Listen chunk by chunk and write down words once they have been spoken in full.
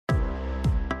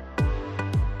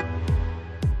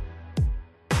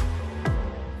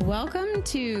Welcome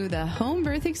to the Home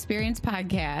Birth Experience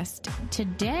podcast.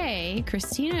 Today,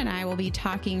 Christina and I will be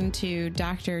talking to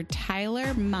Dr.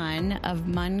 Tyler Munn of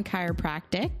Munn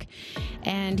Chiropractic,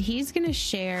 and he's going to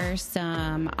share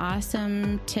some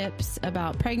awesome tips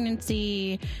about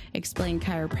pregnancy, explain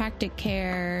chiropractic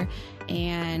care,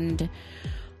 and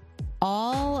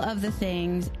all of the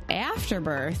things after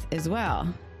birth as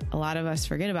well. A lot of us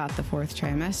forget about the fourth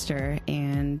trimester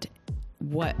and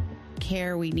what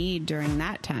care we need during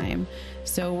that time.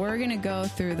 So we're going to go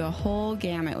through the whole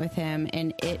gamut with him,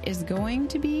 and it is going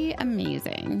to be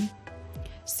amazing.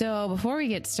 So before we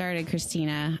get started,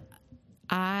 Christina,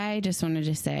 I just wanted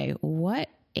to say, what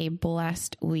a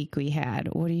blessed week we had.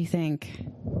 What do you think?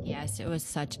 Yes, it was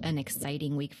such an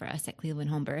exciting week for us at Cleveland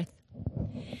Home Birth.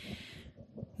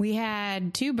 We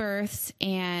had 2 births,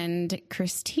 and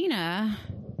Christina,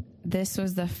 this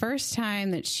was the first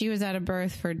time that she was at a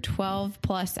birth for 12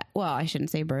 plus, well, I shouldn't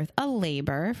say birth, a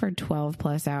labor for 12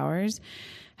 plus hours.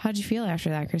 How'd you feel after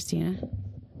that, Christina?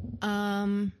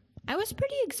 I was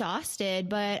pretty exhausted,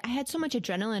 but I had so much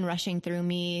adrenaline rushing through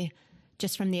me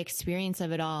just from the experience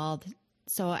of it all.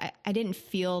 So I didn't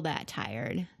feel that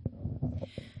tired.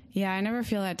 Yeah, I never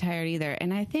feel that tired either.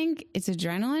 And I think it's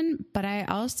adrenaline, but I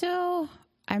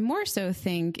more so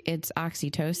think it's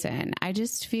oxytocin. I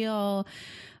just feel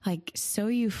like so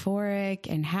euphoric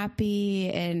and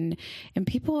happy. And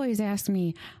people always ask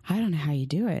me, I don't know how you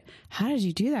do it. How did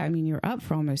you do that? I mean, you were up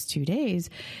for almost 2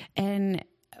 days. And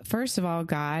first of all,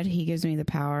 God, he gives me the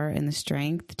power and the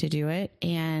strength to do it.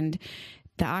 And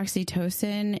the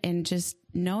oxytocin and just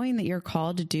knowing that you're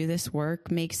called to do this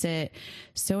work makes it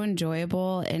so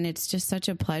enjoyable. And it's just such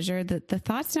a pleasure that the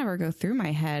thoughts never go through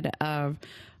my head of,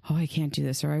 oh, I can't do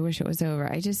this, or I wish it was over.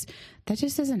 That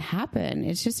just doesn't happen.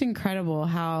 It's just incredible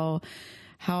how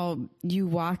you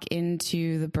walk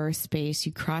into the birth space,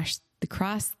 you cross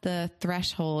the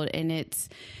threshold, and it's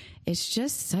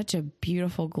just such a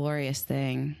beautiful, glorious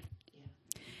thing.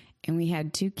 And we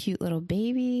had 2 cute little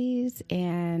babies,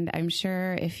 and I'm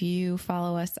sure if you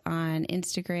follow us on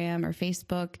Instagram or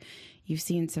Facebook, you've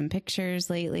seen some pictures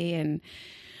lately, and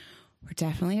we're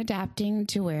definitely adapting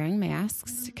to wearing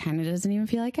masks. Kind of doesn't even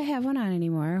feel like I have one on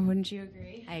anymore. Wouldn't you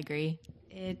agree? I agree.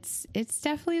 It's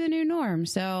definitely the new norm.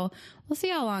 So we'll see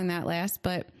how long that lasts,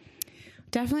 but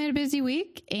definitely had a busy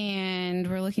week, and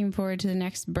we're looking forward to the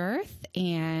next birth,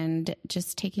 and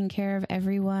just taking care of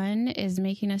everyone is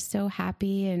making us so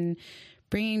happy and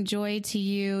bringing joy to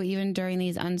you even during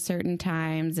these uncertain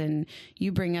times. And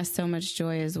you bring us so much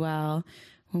joy as well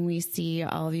when we see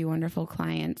all of you wonderful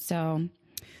clients. So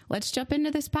let's jump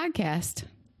into this podcast.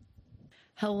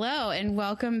 Hello, and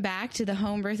welcome back to the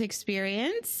Home Birth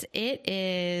Experience. It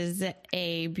is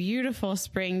a beautiful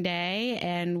spring day,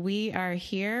 and we are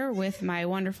here with my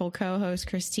wonderful co-host,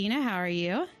 Christina. How are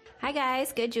you? Hi,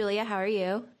 guys. Good, Julia. How are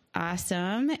you?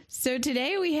 Awesome. So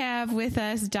today we have with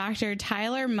us Dr.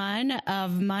 Tyler Munn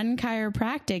of Munn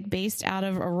Chiropractic, based out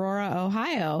of Aurora,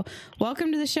 Ohio.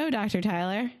 Welcome to the show, Dr.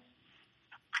 Tyler.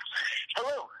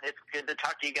 Hello. It's good to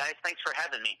talk to you guys. Thanks for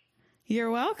having me.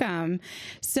 You're welcome.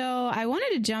 So I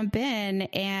wanted to jump in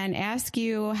and ask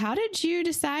you, how did you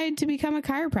decide to become a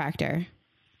chiropractor?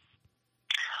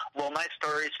 Well, my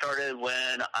story started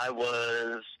when I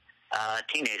was a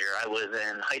teenager. I was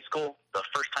in high school. The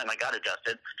first time I got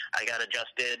adjusted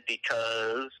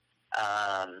because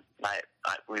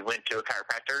we went to a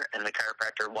chiropractor, and the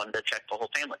chiropractor wanted to check the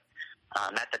whole family.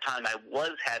 At the time, I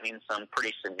was having some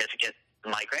pretty significant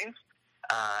migraines.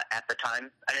 At the time,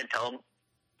 I didn't tell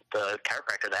the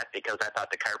chiropractor that because I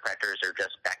thought the chiropractors are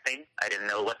just back pain. I didn't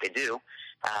know what they do,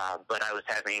 but I was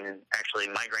having actually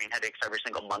migraine headaches every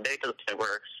single Monday to the point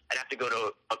where I'd have to go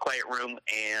to a quiet room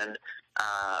and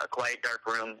a quiet, dark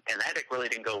room, and the headache really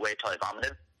didn't go away until I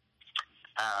vomited.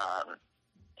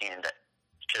 And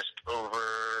just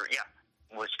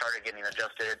we started getting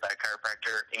adjusted by a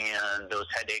chiropractor, and those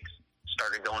headaches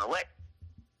started going away.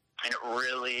 And it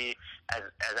really, as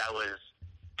I was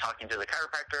talking to the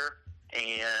chiropractor,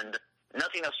 and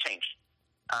nothing else changed.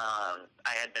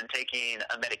 I had been taking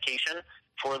a medication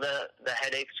for the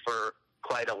headaches for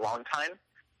quite a long time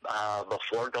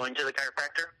before going to the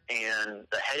chiropractor, and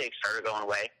the headaches started going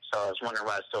away, so I was wondering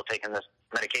why I was still taking this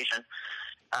medication.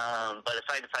 But a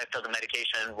side effect of the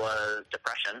medication was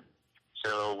depression.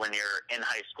 So when you're in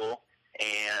high school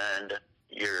and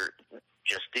you're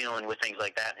just dealing with things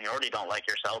like that, and you already don't like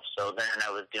yourself. So then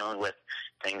I was dealing with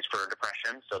things for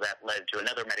depression. So that led to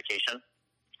another medication,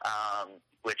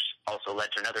 which also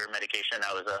led to another medication.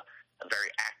 I was a very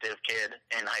active kid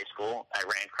in high school. I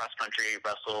ran cross country,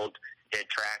 wrestled, did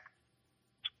track.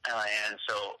 And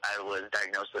so I was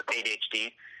diagnosed with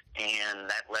ADHD. and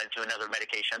that led to another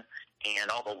medication. And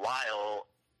all the while,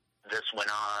 this went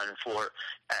on for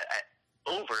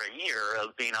over a year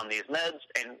of being on these meds,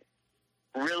 and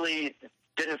really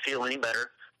didn't feel any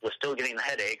better. Was still getting the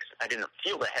headaches. I didn't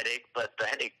feel the headache, but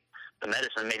the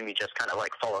medicine made me just kind of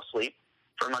like fall asleep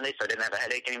for Monday, so I didn't have a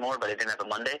headache anymore, but I didn't have a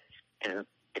Monday, and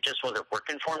it just wasn't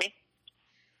working for me.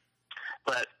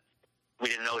 But we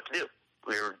didn't know what to do.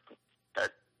 We were,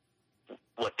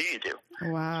 what do you do?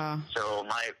 Wow. So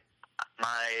my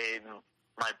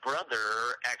brother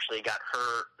actually got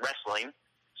hurt wrestling,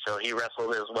 so he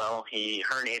wrestled as well. He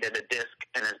herniated a disc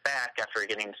in his back after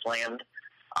getting slammed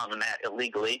on the mat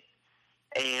illegally,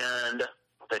 and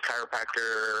the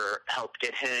chiropractor helped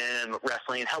get him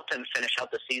wrestling, helped him finish out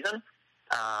the season.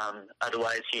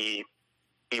 Otherwise, he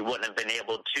wouldn't have been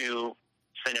able to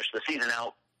finish the season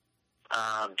out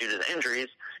due to the injuries.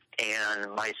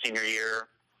 And my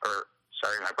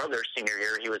brother's senior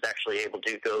year, he was actually able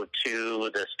to go to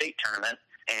the state tournament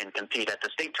and compete at the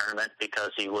state tournament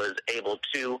because he was able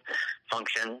to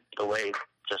function the way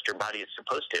just your body is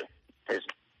supposed to.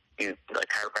 The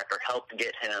chiropractor helped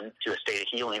get him to a state of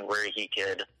healing where he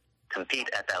could compete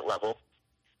at that level.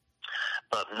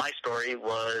 But my story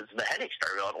was the headache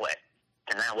started going away,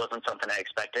 and that wasn't something I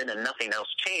expected, and nothing else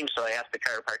changed. So I asked the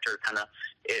chiropractor kind of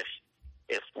if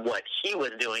what he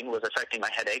was doing was affecting my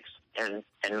headaches and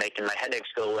making my headaches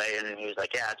go away, and he was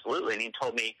like, yeah, absolutely. And he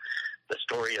told me the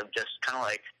story of just kind of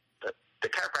like the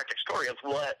chiropractic story of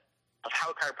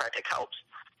how chiropractic helps.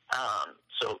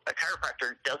 So a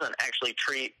chiropractor doesn't actually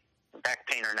treat back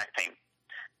pain or neck pain.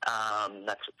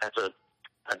 That's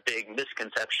a big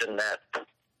misconception that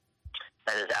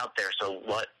is out there. So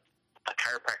what a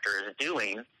chiropractor is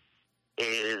doing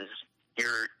is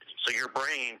your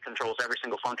brain controls every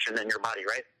single function in your body,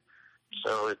 right?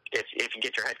 So if you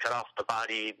get your head cut off, the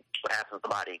body, what happens to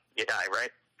the body? You die,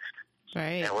 right?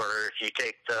 Right. Or if you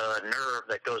take the nerve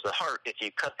that goes to the heart, if you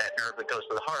cut that nerve that goes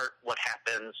to the heart, what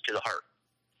happens to the heart?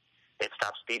 It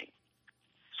stops beating.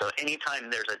 So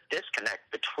anytime there's a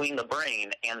disconnect between the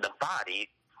brain and the body,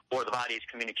 or the body's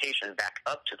communication back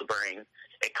up to the brain,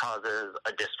 it causes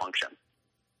a dysfunction.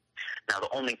 Now, the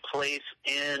only place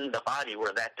in the body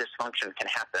where that dysfunction can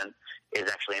happen is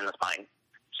actually in the spine.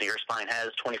 So your spine has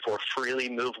 24 freely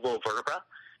movable vertebrae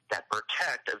that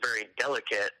protect a very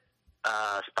delicate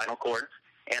spinal cord,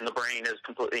 and the brain is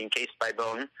completely encased by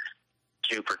bone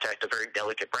to protect a very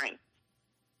delicate brain.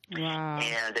 Wow.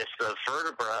 And if the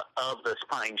vertebra of the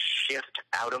spine shift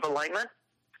out of alignment,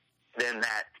 then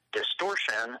that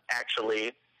distortion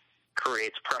actually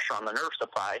creates pressure on the nerve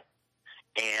supply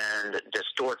and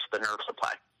distorts the nerve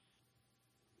supply.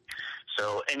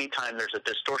 So anytime there's a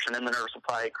distortion in the nerve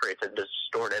supply, it creates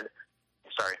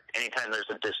anytime there's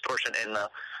a distortion in the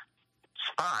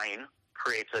spine,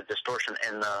 creates a distortion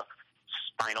in the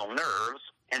spinal nerves,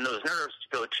 and those nerves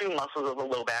go to muscles of the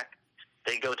low back,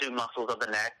 they go to muscles of the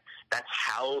neck. That's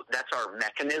our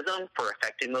mechanism for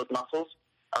affecting those muscles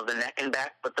of the neck and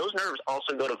back, but those nerves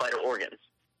also go to vital organs.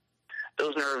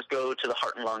 Those nerves go to the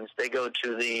heart and lungs. They go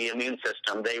to the immune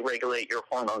system. They regulate your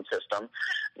hormone system.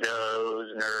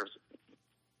 Those nerves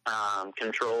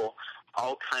control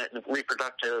all kinds of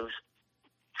reproductive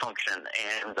function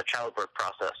and the childbirth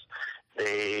process.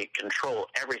 They control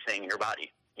everything in your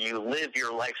body. You live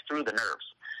your life through the nerves.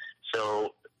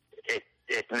 So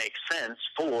it makes sense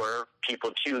for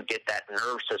people to get that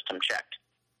nerve system checked.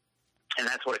 And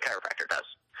that's what a chiropractor does,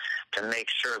 to make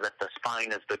sure that the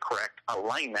spine is the correct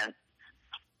alignment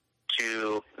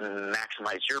to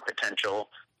maximize your potential,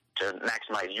 to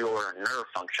maximize your nerve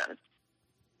function.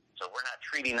 So we're not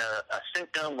treating a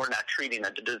symptom, we're not treating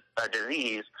a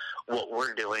disease. What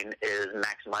we're doing is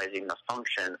maximizing the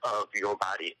function of your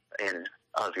body and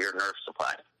of your nerve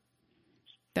supply.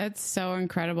 That's so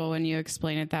incredible when you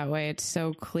explain it that way. It's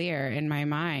so clear in my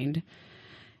mind.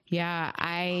 Yeah,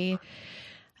 I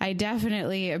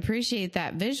definitely appreciate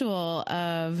that visual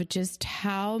of just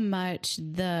how much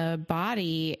the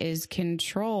body is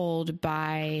controlled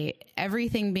by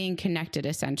everything being connected,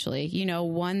 essentially. You know,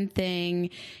 one thing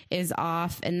is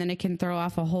off and then it can throw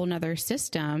off a whole nother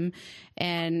system,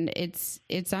 and it's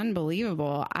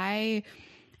unbelievable.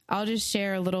 I'll just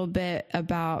share a little bit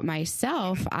about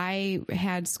myself. I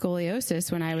had scoliosis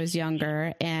when I was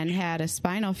younger and had a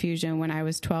spinal fusion when I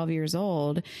was 12 years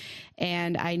old.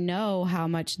 And I know how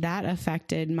much that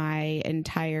affected my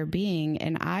entire being.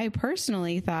 And I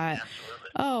personally thought,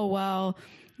 oh, well,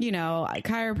 you know,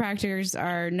 chiropractors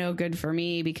are no good for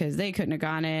me because they couldn't have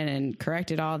gone in and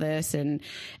corrected all this. And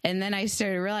then I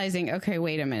started realizing, okay,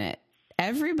 wait a minute.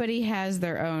 Everybody has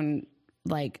their own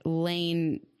like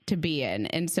lane to be in.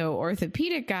 And so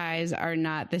orthopedic guys are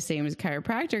not the same as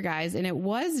chiropractor guys. And it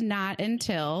was not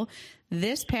until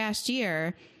this past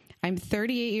year, I'm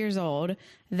 38 years old,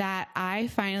 that I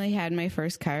finally had my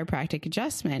first chiropractic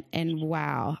adjustment. And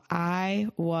wow, I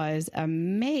was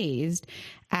amazed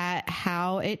at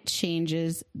how it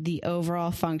changes the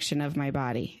overall function of my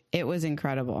body. It was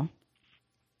incredible.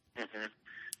 Mm-hmm.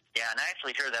 Yeah, and I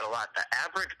actually hear that a lot. The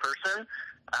average person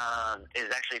is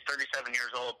actually 37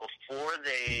 years old before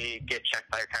they get checked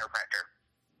by a chiropractor.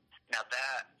 Now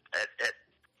that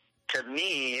to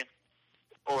me,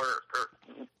 or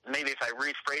maybe if I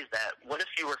rephrase that, what if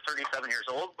you were 37 years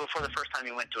old before the first time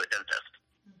you went to a dentist?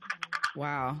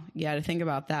 Wow. Yeah, to think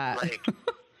about that. Like,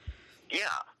 yeah.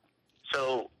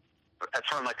 So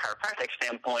from a chiropractic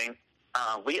standpoint,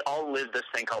 we all live this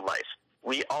thing called life.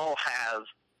 We all have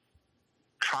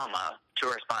trauma to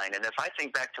our spine. And if I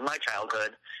think back to my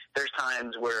childhood, there's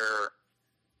times where,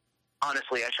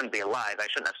 honestly, I shouldn't be alive. I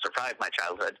shouldn't have survived my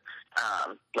childhood,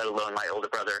 let alone my older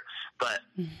brother. But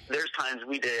there's times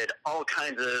we did all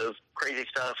kinds of crazy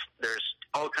stuff. There's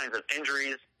all kinds of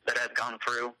injuries that I've gone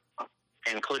through,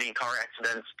 including car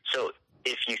accidents. So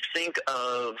if you think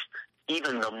of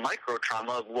even the micro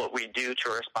trauma of what we do to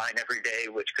our spine every day,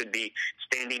 which could be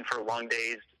standing for long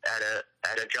days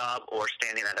at a job, or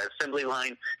standing at an assembly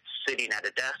line, sitting at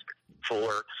a desk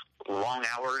for long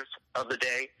hours of the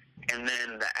day, and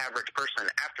then the average person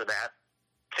after that,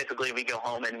 typically we go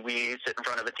home and we sit in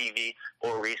front of a TV,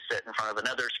 or we sit in front of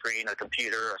another screen, a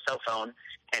computer, a cell phone,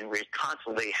 and we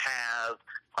constantly have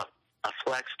a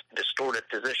flexed, distorted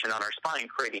position on our spine,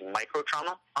 creating micro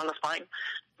trauma on the spine.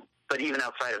 But even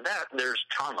outside of that, there's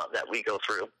trauma that we go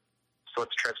through.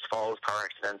 Slips, trips, falls, car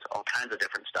accidents, all kinds of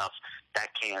different stuff that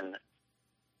can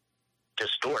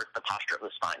distort the posture of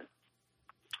the spine.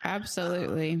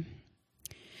 Absolutely.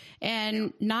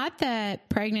 And not that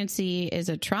pregnancy is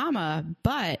a trauma,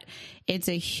 but it's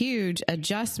a huge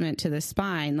adjustment to the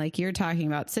spine. Like you're talking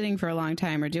about sitting for a long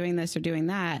time or doing this or doing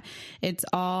that. It's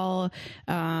all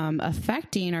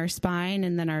affecting our spine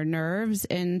and then our nerves.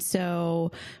 And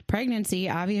so pregnancy,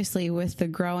 obviously with the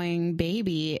growing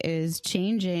baby, is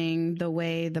changing the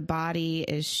way the body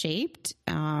is shaped.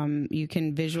 You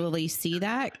can visually see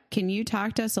that. Can you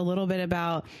talk to us a little bit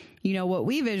about what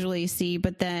we visually see,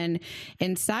 but then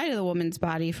inside of the woman's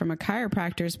body from a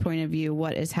chiropractor's point of view,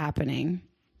 what is happening?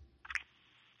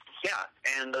 Yeah,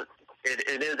 and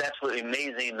it is absolutely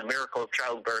amazing, the miracle of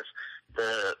childbirth.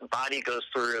 The body goes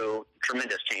through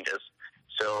tremendous changes.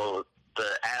 So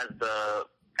as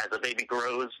the baby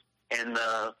grows in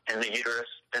the uterus,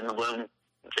 in the womb,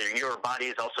 your body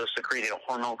is also secreting a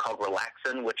hormone called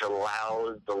relaxin, which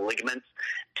allows the ligaments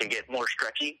to get more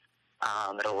stretchy.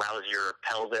 It allows your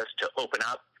pelvis to open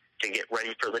up to get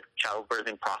ready for the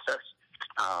childbirthing process.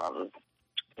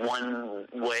 One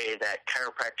way that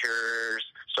chiropractors,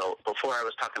 so before I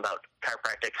was talking about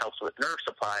chiropractic helps with nerve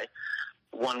supply,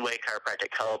 one way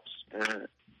chiropractic helps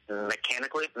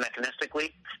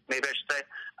mechanistically, maybe I should say,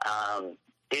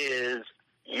 is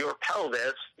your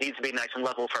pelvis needs to be nice and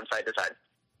level from side to side,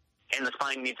 and the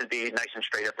spine needs to be nice and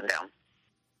straight up and down.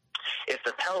 If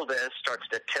the pelvis starts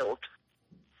to tilt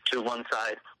to one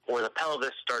side, or the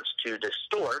pelvis starts to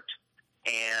distort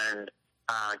and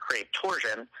create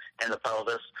torsion in the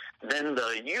pelvis, then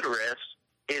the uterus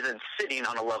isn't sitting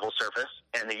on a level surface,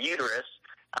 and the uterus,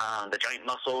 the giant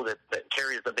muscle that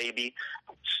carries the baby,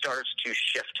 starts to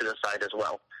shift to the side as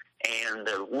well. And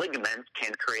the ligaments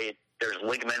can create, there's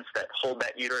ligaments that hold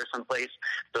that uterus in place.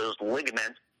 Those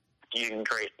ligaments, you can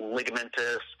create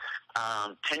ligamentous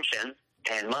tension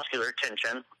and muscular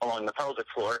tension along the pelvic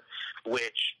floor,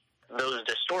 which those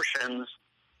distortions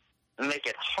make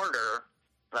it harder.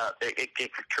 It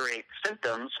could create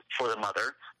symptoms for the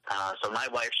mother. So my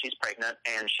wife, she's pregnant,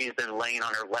 and she's been laying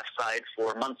on her left side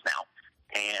for months now.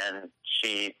 And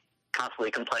she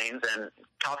constantly complains and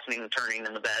tossing and turning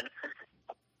in the bed.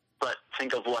 But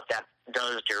think of what that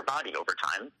does to your body over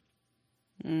time.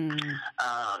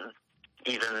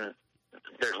 Even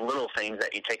there's little things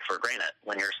that you take for granted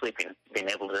when you're sleeping, being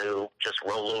able to just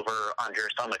roll over onto your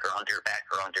stomach or onto your back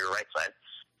or onto your right side.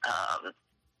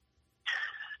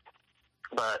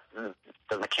 But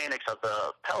the mechanics of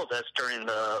the pelvis during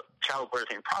the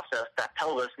childbirthing process, that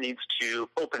pelvis needs to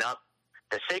open up.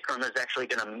 The sacrum is actually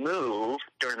going to move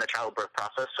during the childbirth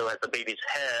process. So as the baby's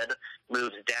head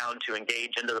moves down to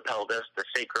engage into the pelvis, the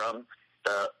sacrum,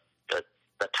 the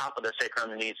top of the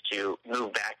sacrum needs to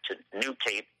move back to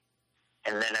nutate.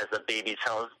 And then as the baby's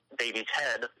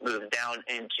head moves down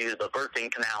into the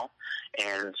birthing canal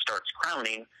and starts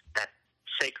crowning, that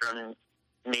sacrum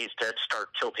needs to start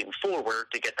tilting forward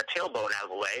to get the tailbone out of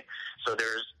the way. So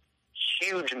there's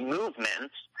huge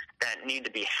movements that need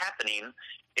to be happening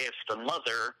if the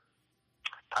mother,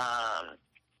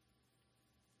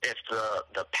 if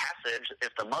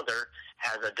the mother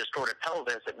has a distorted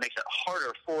pelvis, it makes it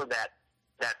harder for that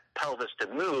pelvis to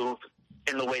move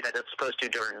in the way that it's supposed to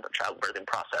during the childbirthing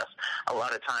process. A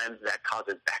lot of times that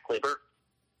causes back labor.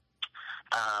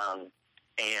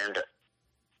 And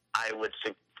I would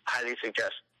highly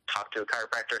suggest talk to a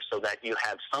chiropractor so that you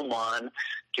have someone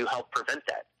to help prevent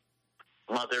that.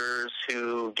 Mothers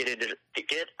who get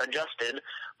adjusted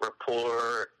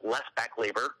report less back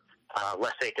labor,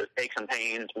 less aches and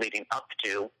pains leading up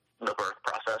to the birth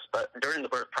process, but during the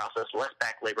birth process, less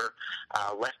back labor,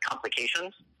 less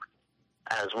complications,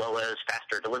 as well as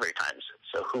faster delivery times.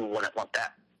 So who wouldn't want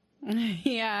that?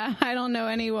 Yeah, I don't know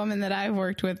any woman that I've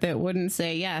worked with that wouldn't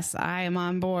say, yes, I am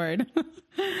on board.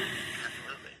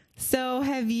 So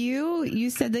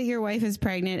you said that your wife is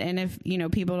pregnant, and if,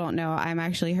 people don't know, I'm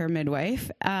actually her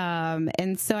midwife.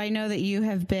 And so I know that you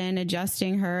have been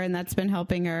adjusting her, and that's been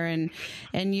helping her,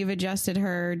 and you've adjusted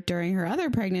her during her other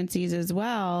pregnancies as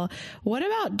well. What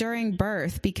about during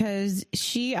birth? Because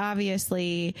she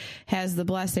obviously has the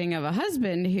blessing of a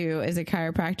husband who is a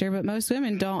chiropractor, but most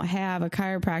women don't have a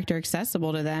chiropractor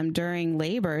accessible to them during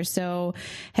labor. So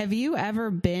have you ever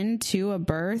been to a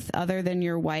birth other than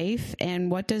your wife?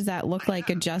 And what does that look like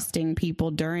adjusting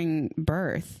people during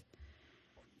birth?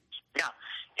 Yeah,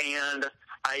 and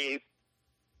I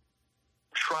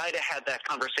try to have that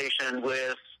conversation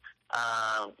with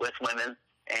women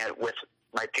and with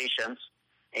my patients,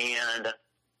 and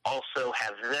also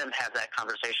have them have that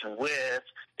conversation with,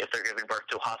 if they're giving birth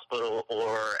to a hospital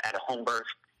or at a home birth.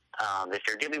 If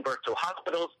you're giving birth to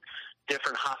hospitals,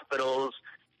 different hospitals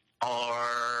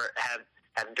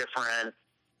have different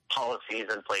policies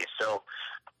in place. So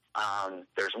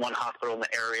there's one hospital in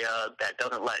the area that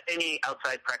doesn't let any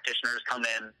outside practitioners come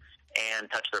in and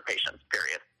touch their patients,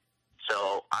 period.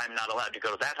 So I'm not allowed to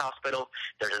go to that hospital.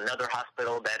 There's another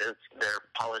hospital that is, their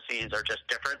policies are just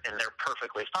different, and they're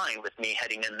perfectly fine with me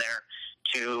heading in there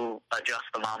to adjust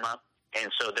the mama.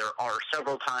 And so there are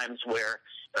several times where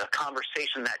a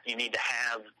conversation that you need to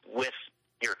have with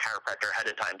your chiropractor ahead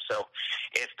of time. So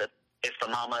if the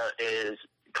mama is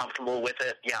comfortable with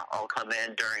it, yeah, I'll come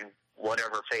in during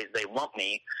whatever phase they want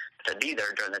me to be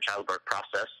there during the childbirth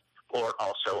process, or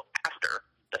also after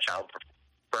the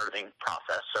childbirthing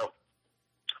process. So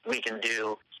we can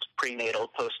do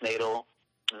prenatal, postnatal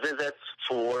visits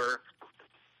for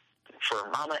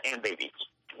mama and baby.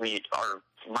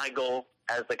 My goal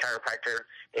as the chiropractor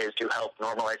is to help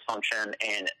normalize function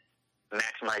and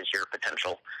maximize your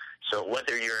potential. So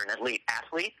whether you're an elite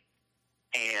athlete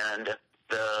and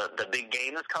the big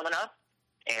game is coming up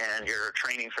and you're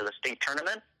training for the state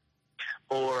tournament,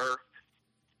 or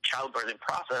childbirthing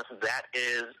process, that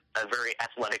is a very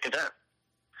athletic event.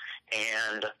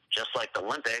 And just like the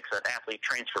Olympics, an athlete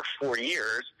trains for 4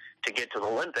 years to get to the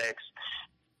Olympics,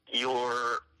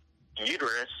 your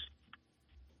uterus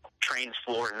trains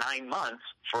for 9 months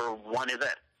for one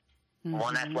event,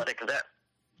 one athletic event.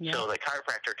 Yeah. So the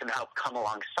chiropractor can help come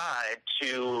alongside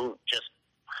to just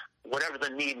whatever the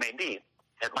need may be.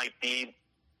 It might be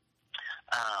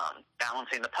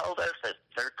balancing the pelvis.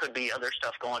 There could be other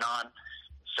stuff going on.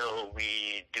 So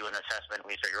we do an assessment.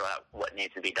 We figure out what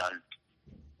needs to be done,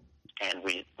 and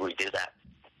we do that.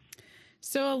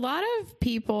 So a lot of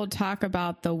people talk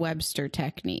about the Webster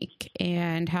technique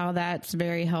and how that's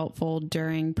very helpful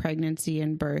during pregnancy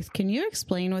and birth. Can you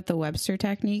explain what the Webster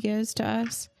technique is to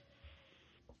us?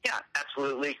 Yeah,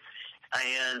 absolutely.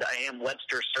 And I am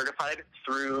Webster certified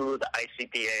through the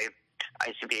ICPA.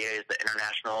 ICPA is the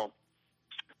International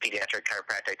Pediatric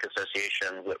Chiropractic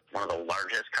Association, one of the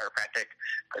largest chiropractic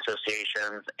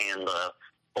associations and the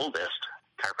oldest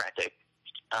chiropractic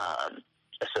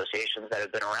associations that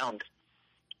have been around.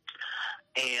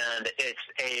 And it's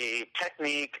a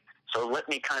technique, so let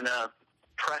me kind of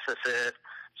preface it.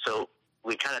 So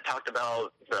we kind of talked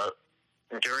about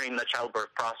during the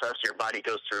childbirth process, your body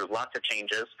goes through lots of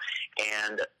changes,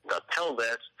 and the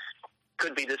pelvis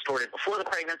could be distorted before the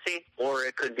pregnancy, or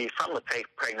it could be from the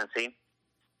pregnancy.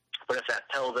 But if that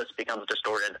pelvis becomes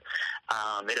distorted,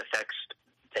 it affects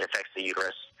the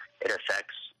uterus. It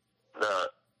affects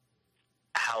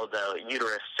how the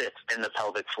uterus sits in the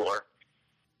pelvic floor.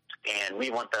 And we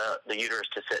want the uterus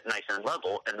to sit nice and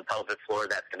level in the pelvic floor.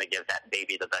 That's going to give that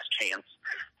baby the best chance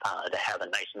to have a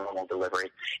nice, normal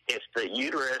delivery. If the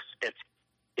uterus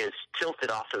is tilted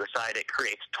off to the side, it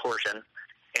creates torsion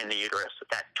in the uterus.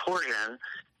 That torsion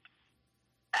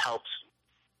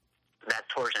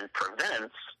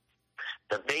prevents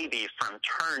the baby from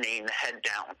turning head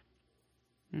down.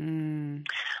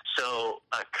 So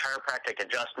a chiropractic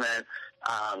adjustment,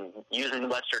 using the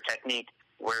Webster technique,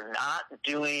 we're not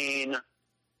doing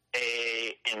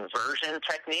a inversion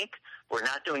technique. We're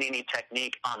not doing any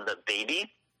technique on the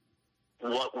baby.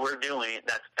 What we're doing,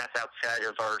 that's outside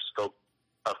of our scope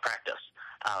of practice.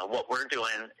 What we're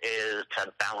doing is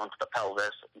to balance the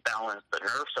pelvis, balance the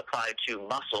nerve supply to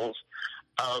muscles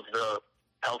of the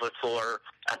pelvic floor,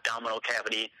 abdominal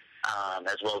cavity,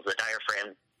 as well as the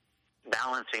diaphragm,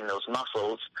 balancing those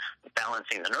muscles,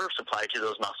 balancing the nerve supply to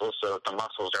those muscles so that the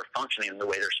muscles are functioning the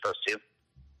way they're supposed to,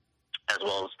 as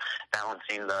well as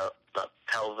balancing the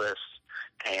pelvis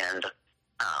and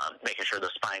making sure the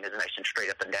spine is nice and straight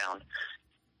up and down,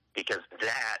 because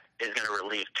that is going to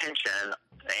relieve tension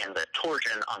and the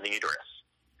torsion on the uterus.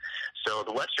 So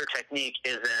the Webster technique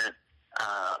isn't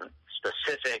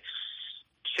specific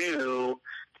to,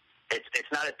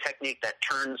 it's not a technique that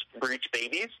turns breech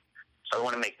babies, so I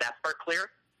want to make that part clear,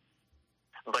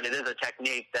 but it is a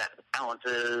technique that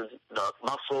balances the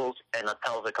muscles and the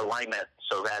pelvic alignment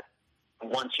so that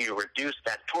once you reduce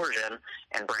that torsion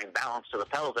and bring balance to the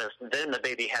pelvis, then the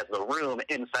baby has the room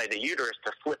inside the uterus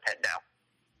to flip head down.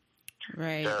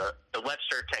 Right. The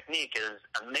Webster technique is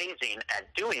amazing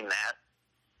at doing that,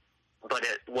 but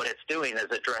what it's doing is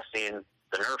addressing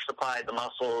the nerve supply, the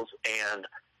muscles, and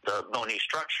the bony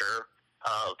structure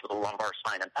of the lumbar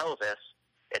spine and pelvis.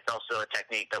 It's also a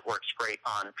technique that works great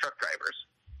on truck drivers.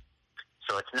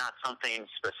 So it's not something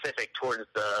specific towards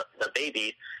the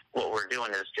baby. What we're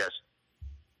doing is just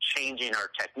changing our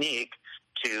technique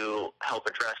to help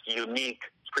address the unique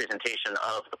presentation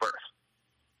of the birth.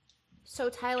 So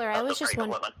Tyler, I was just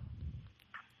wondering,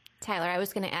 Tyler, I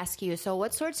was going to ask you, so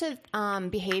what sorts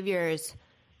of behaviors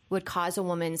would cause a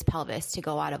woman's pelvis to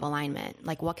go out of alignment?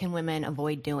 Like, what can women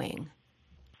avoid doing?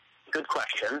 Good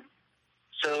question.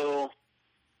 So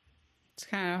it's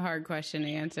kind of a hard question to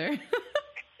answer.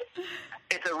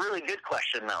 It's a really good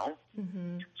question, though.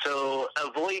 Mm-hmm. So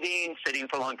avoiding sitting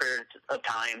for long periods of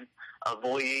time,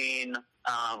 avoiding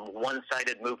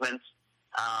one-sided movements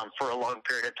for a long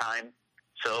period of time.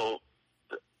 So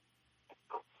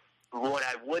what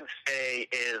I would say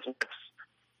is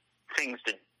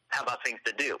how about things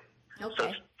to do? Okay.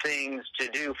 So things to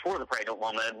do for the pregnant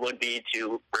woman would be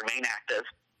to remain active.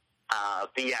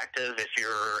 Be active. If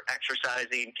you're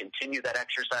exercising, continue that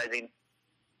exercising.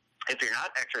 If you're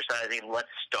not exercising, let's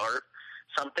start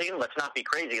something. Let's not be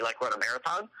crazy like run a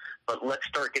marathon, but let's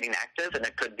start getting active, and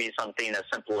it could be something as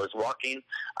simple as walking.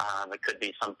 It could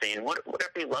be something,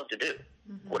 whatever you love to do.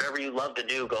 Mm-hmm. Whatever you love to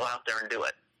do, go out there and do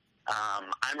it.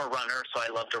 I'm a runner, so I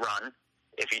love to run.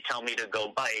 If you tell me to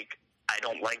go bike, I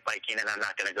don't like biking, and I'm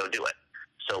not going to go do it.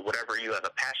 So whatever you have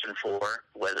a passion for,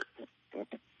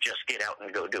 just get out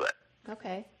and go do it.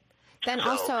 Okay. Then so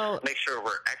also make sure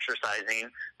we're exercising,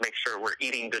 make sure we're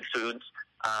eating good foods,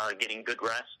 getting good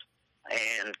rest,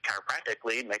 and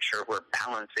chiropractically make sure we're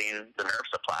balancing the nerve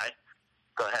supply.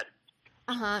 Go ahead.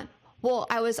 Uh-huh. Well,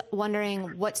 I was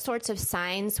wondering what sorts of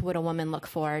signs would a woman look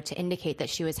for to indicate that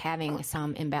she was having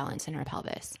some imbalance in her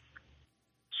pelvis?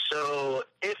 So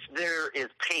if there is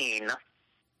pain,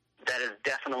 that is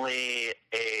definitely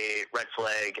a red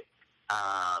flag.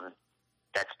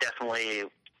 That's definitely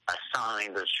a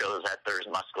sign that shows that there's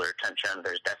muscular tension.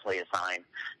 There's definitely a sign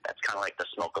that's kind of like the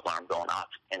smoke alarm going off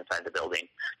inside the building.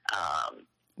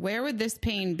 Where would this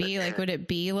pain be? Like, would it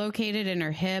be located in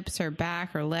her hips or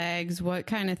back or legs? What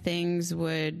kind of things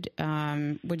would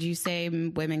you say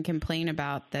women complain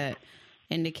about that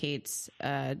indicates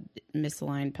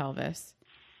misaligned pelvis?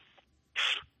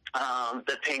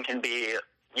 The pain can be,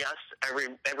 yes,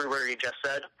 everywhere you just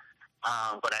said,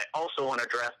 but I also want to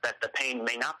address that the pain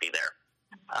may not be there.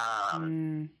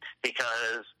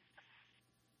 Because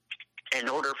in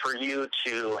order for you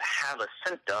to have a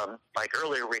symptom, like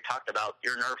earlier we talked about,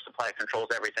 your nerve supply controls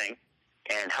everything,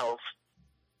 and health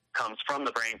comes from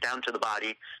the brain down to the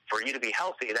body. For you to be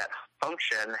healthy, that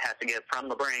function has to get from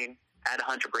the brain at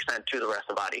 100% to the rest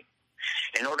of the body.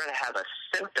 In order to have a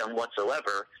symptom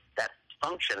whatsoever, that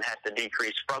function has to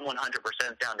decrease from 100%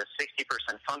 down to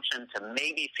 60% function to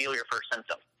maybe feel your first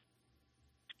symptom.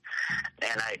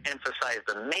 And I emphasize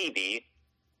the maybe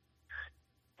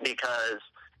because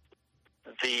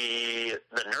the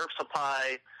nerve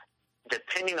supply,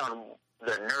 depending on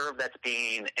the nerve that's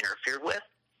being interfered with,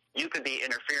 you could be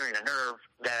interfering a nerve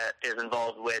that is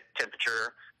involved with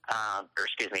temperature,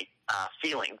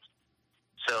 feelings.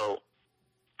 So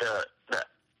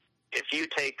if you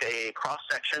take a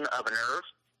cross-section of a nerve,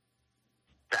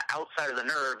 the outside of the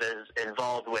nerve is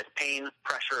involved with pain,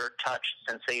 pressure, touch,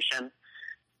 sensation.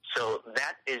 So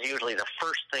that is usually the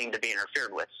first thing to be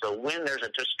interfered with. So when there's a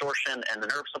distortion in the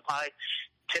nerve supply,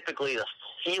 typically the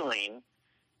feeling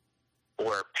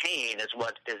or pain is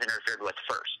what is interfered with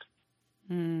first.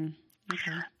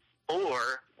 Okay.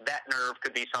 Or that nerve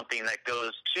could be something that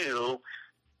goes to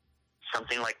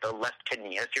something like the left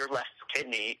kidney. If your left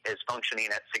kidney is functioning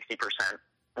at 60%,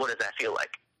 what does that feel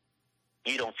like?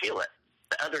 You don't feel it.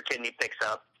 The other kidney picks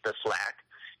up the slack,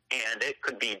 and it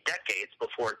could be decades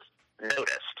before it's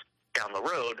noticed down the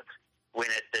road when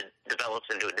it develops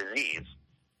into a disease.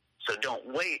 So don't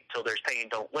wait till there's pain.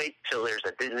 Don't wait till there's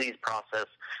a disease process.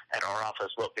 At our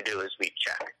office, what we do is we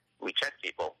check. We check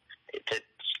people.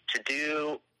 To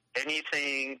do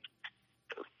anything,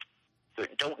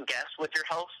 don't guess with your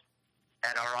health.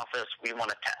 At our office, we want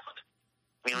to test.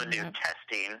 We want to do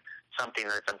testing, something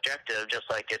that's objective, just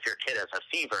like if your kid has a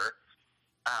fever,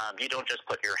 you don't just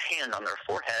put your hand on their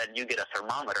forehead. You get a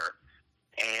thermometer,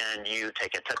 and you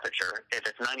take a temperature. If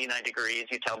it's 99 degrees,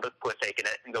 you tell them to quit taking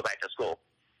it and go back to school.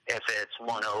 If it's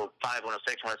 105,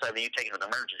 106, 107, you take it to the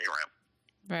emergency room.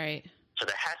 Right. So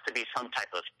there has to be some type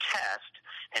of test,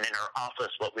 and in our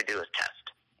office, what we do is test.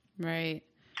 Right.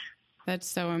 That's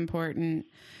so important.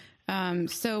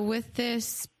 So with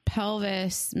this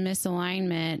pelvis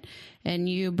misalignment, and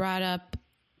you brought up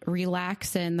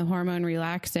relaxin, the hormone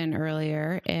relaxin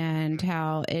earlier, and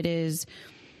how it is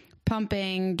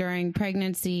pumping during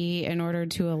pregnancy in order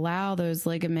to allow those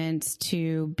ligaments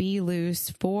to be loose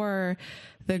for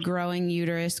the growing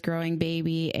uterus, growing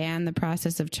baby, and the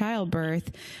process of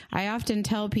childbirth. I often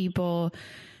tell people,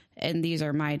 and these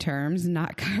are my terms,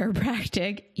 not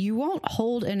chiropractic, you won't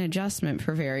hold an adjustment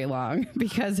for very long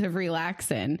because of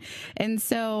relaxin. And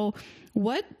so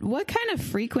what kind of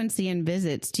frequency and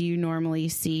visits do you normally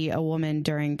see a woman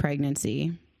during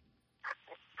pregnancy?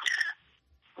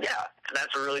 Yeah,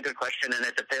 that's a really good question, and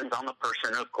it depends on the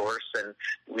person, of course, and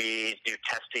we do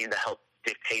testing to help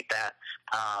dictate that.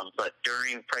 But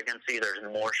during pregnancy, there's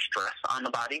more stress on the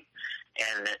body,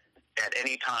 and at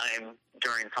any time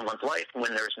during someone's life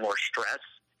when there's more stress,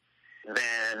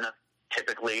 then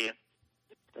typically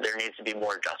there needs to be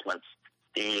more adjustments.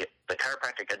 The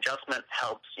chiropractic adjustment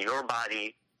helps your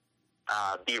body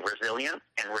be resilient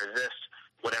and resist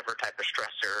whatever type of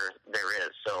stressor there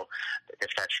is. So if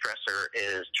that stressor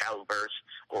is childbirth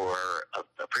or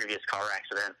a previous car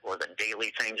accident or the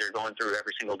daily things you're going through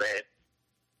every single day,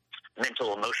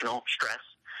 mental, emotional stress,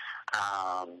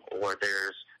 or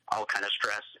there's all kind of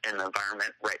stress in the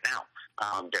environment right now,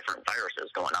 different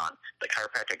viruses going on. The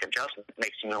chiropractic adjustment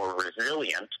makes you more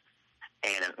resilient,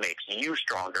 and it makes you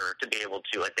stronger to be able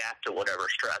to adapt to whatever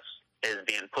stress is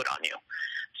being put on you.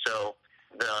 So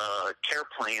the care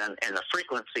plan and the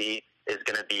frequency is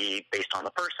going to be based on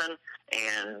the person,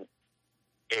 and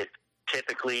it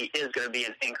typically is going to be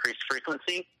an increased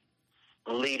frequency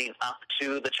leading up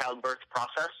to the childbirth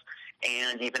process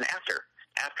and even after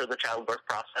the childbirth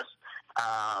process,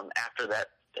 after that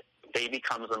baby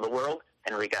comes in the world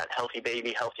and we got healthy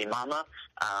baby, healthy mama,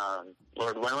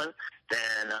 Lord willing,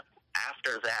 then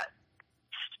after that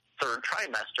third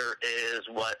trimester is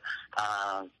what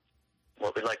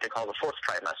we like to call the fourth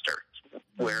trimester,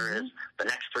 whereas the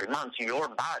next 3 months, your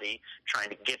body trying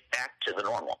to get back to the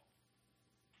normal.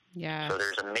 Yeah. So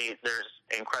there's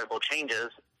incredible changes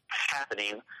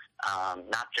happening,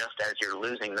 not just as you're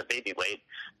losing the baby weight,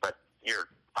 but your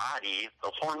body,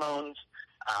 the hormones,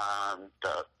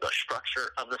 the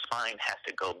structure of the spine has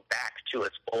to go back to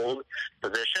its old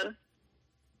position.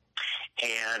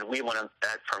 And we want to,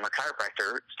 from a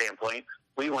chiropractor standpoint,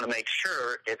 we want to make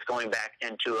sure it's going back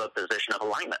into a position of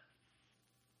alignment.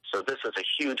 So this is a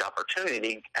huge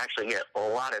opportunity to actually get a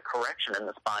lot of correction in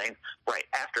the spine right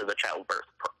after the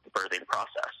birthing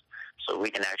process. So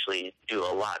we can actually do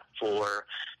a lot for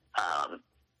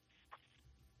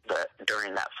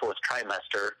during that fourth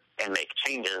trimester and make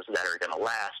changes that are going to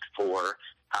last for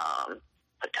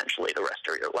potentially the rest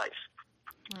of your life.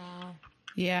 Wow.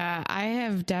 Yeah, I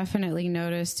have definitely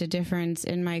noticed a difference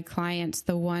in my clients,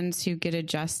 the ones who get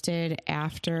adjusted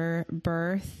after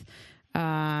birth,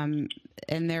 and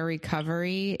their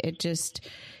recovery.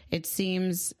 It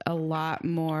seems a lot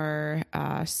more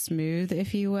smooth,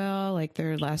 if you will. Like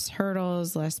there are less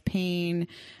hurdles, less pain.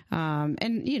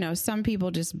 And, some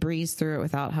people just breeze through it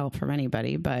without help from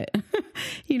anybody, but,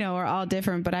 we're all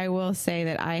different. But I will say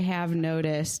that I have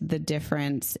noticed the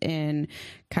difference in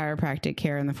chiropractic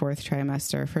care in the fourth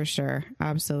trimester for sure.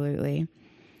 Absolutely.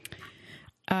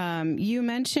 You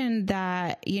mentioned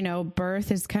that,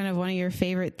 birth is kind of one of your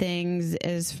favorite things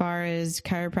as far as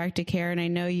chiropractic care. And I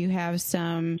know you have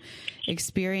some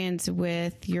experience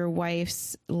with your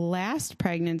wife's last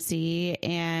pregnancy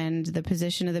and the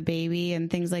position of the baby and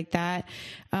things like that.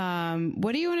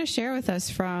 What do you want to share with us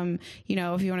from,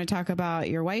 if you want to talk about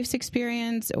your wife's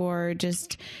experience or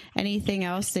just anything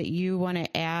else that you want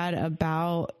to add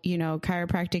about,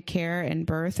 chiropractic care and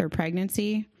birth or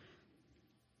pregnancy?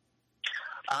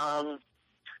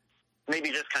 Maybe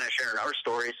just kind of sharing our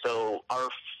story. So our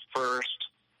first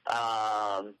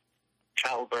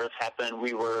childbirth happened,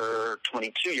 we were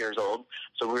 22 years old,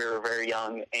 so we were very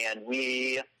young, and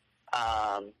we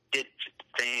did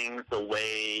things the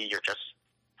way you're just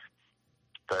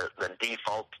the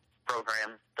default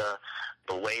program,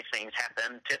 the way things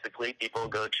happen. Typically, people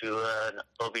go to an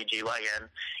OBGYN,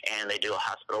 and they do a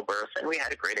hospital birth, and we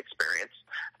had a great experience.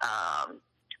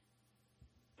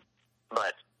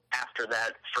 But after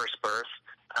that first birth,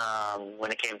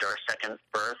 when it came to our second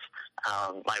birth,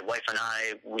 my wife and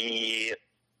I,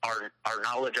 our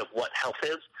knowledge of what health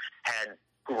is had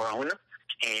grown,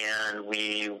 and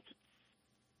we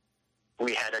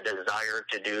had a desire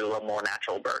to do a more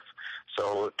natural birth.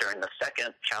 So during the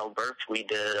second childbirth, we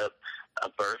did a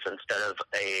birth instead of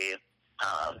a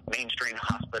mainstream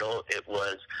hospital. It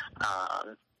was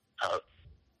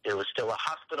still a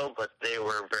hospital, but they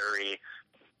were very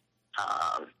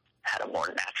had a more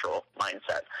natural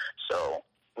mindset. So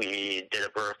we did a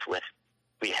birth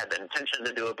we had the intention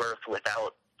to do a birth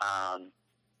without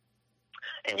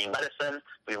any medicine.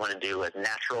 We want to do as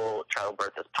natural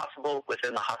childbirth as possible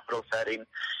within the hospital setting,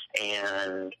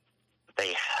 and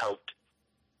they helped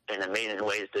in amazing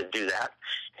ways to do that,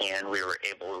 and we were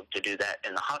able to do that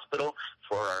in the hospital.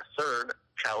 For our third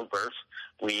childbirth,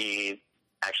 we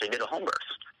actually did a home birth.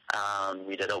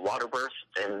 We did a water birth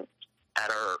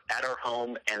at our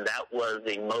home, and that was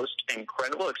the most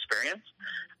incredible experience.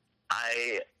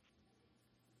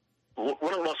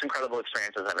 One of the most incredible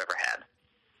experiences I've ever had.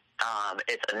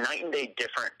 It's a night and day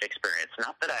different experience.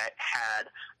 Not that I had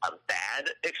a bad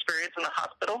experience in the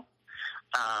hospital,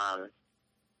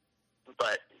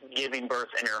 but giving birth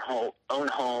in your own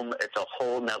home, it's a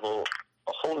whole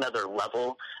nother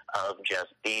level of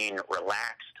just being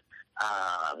relaxed.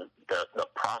 The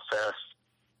process,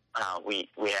 we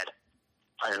had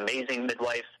an amazing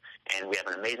midwife, and we have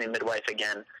an amazing midwife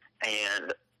again,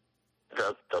 and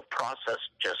the process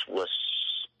just was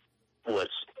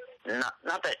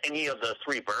not that any of the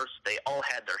three births, they all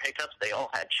had their hiccups, they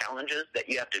all had challenges that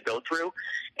you have to go through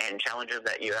and challenges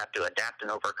that you have to adapt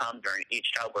and overcome during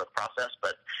each childbirth process.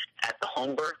 But at the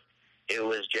home birth, it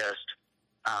was just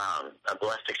a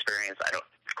blessed experience. I don't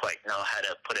quite know how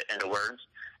to put it into words.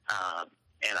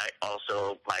 And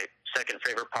my second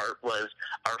favorite part was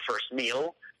our first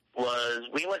meal was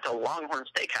we went to Longhorn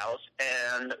Steakhouse,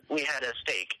 and we had a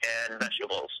steak and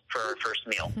vegetables for our first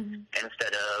meal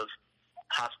instead of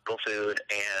hospital food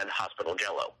and hospital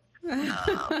Jell-O.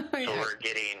 So we're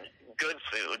getting good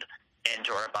food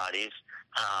into our bodies,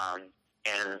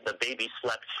 and the baby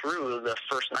slept through the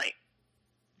first night.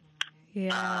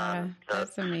 Yeah,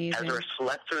 that's amazing. Ezra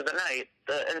slept through the night,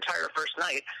 the entire first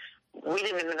night. We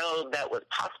didn't even know that was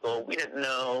possible. We didn't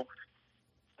know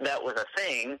that was a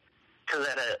thing, because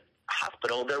at a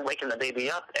hospital, they're waking the baby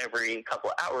up every couple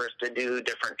of hours to do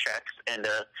different checks and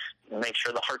to make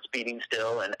sure the heart's beating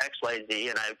still and X, Y, Z,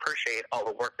 and I appreciate all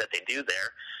the work that they do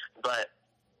there, but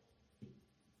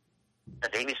the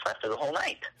baby slept through the whole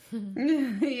night.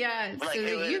 Yeah, like, so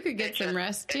that you could get some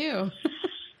rest, too.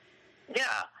 Yeah,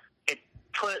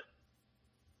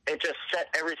 it just set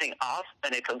everything off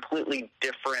in a completely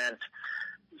different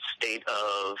state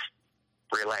of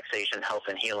relaxation, health,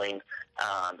 and healing,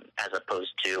 as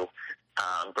opposed to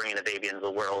bringing a baby into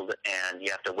the world and you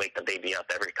have to wake the baby up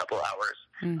every couple of hours.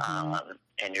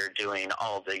 And you're doing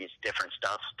all these different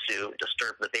stuff to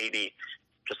disturb the baby.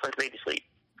 Just let the baby sleep.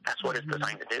 That's what it's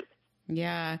designed to do.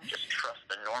 Yeah. Just trust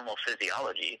the normal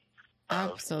physiology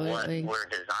of Absolutely. what we're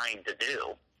designed to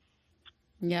do.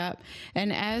 Yep.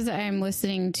 And as I'm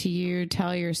listening to you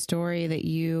tell your story that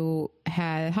you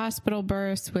had hospital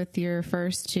births with your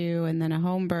first two and then a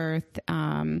home birth,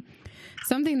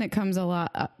 something that comes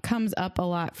up a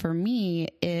lot for me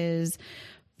is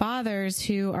fathers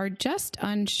who are just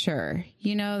unsure.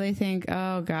 They think,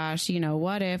 oh gosh,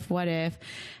 what if?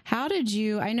 How did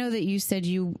you, I know that you said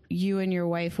you and your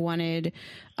wife wanted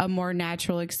a more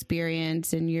natural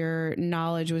experience and your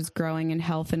knowledge was growing in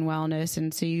health and wellness.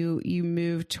 And so you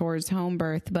moved towards home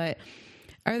birth, but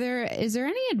is there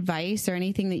any advice or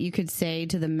anything that you could say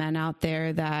to the men out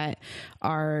there that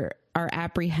are are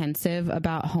apprehensive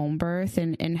about home birth,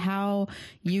 and how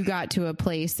you got to a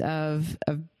place of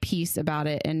peace about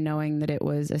it and knowing that it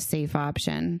was a safe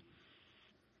option.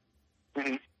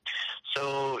 Mm-hmm.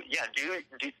 So yeah,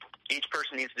 each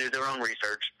person needs to do their own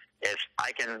research. If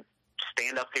I can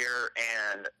stand up here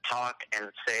and talk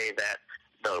and say that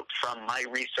from my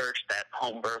research that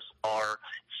home births are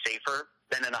safer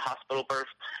than in a hospital birth,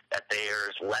 that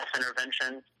there's less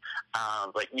intervention,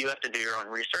 but you have to do your own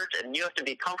research, and you have to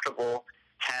be comfortable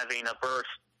having a birth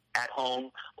at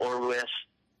home or with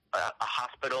a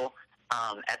hospital.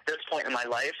 At this point in my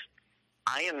life,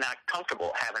 I am not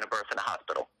comfortable having a birth in a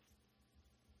hospital.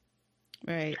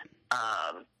 Right.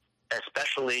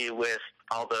 Especially with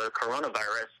all the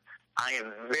coronavirus, I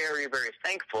am very, very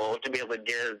thankful to be able to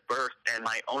give birth in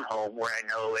my own home where I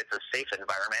know it's a safe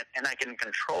environment and I can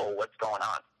control what's going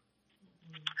on.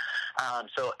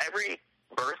 So every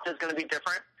birth is going to be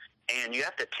different, and you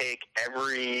have to take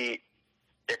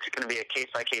it's going to be a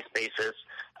case-by-case basis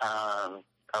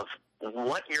of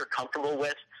what you're comfortable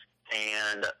with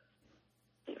and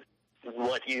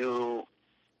what you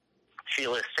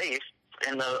feel is safe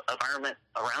in the environment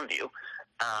around you.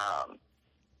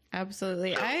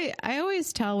 Absolutely. I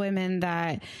always tell women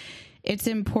that it's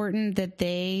important that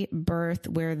they birth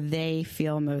where they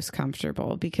feel most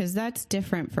comfortable, because that's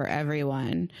different for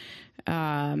everyone.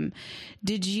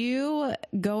 Did you,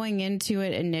 going into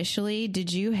it initially,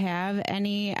 did you have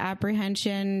any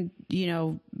apprehension,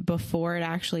 before it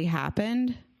actually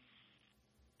happened?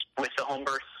 With the home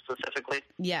birth specifically?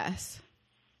 Yes.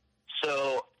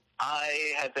 So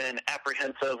I have been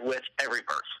apprehensive with every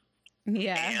birth.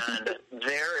 Yeah. And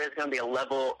there is going to be a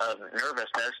level of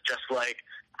nervousness, just like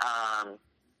I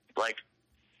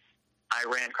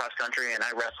ran cross country and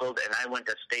I wrestled and I went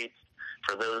to states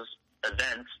for those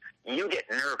events. You get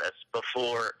nervous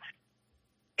before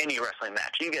any wrestling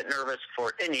match. You get nervous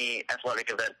for any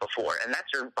athletic event before, and that's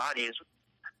your body's.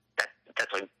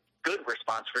 That's a good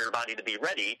response for your body to be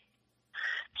ready.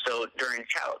 So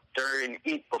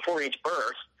before each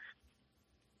birth,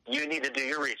 you need to do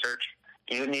your research.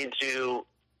 You need to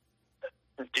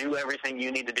do everything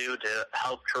you need to do to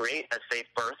help create a safe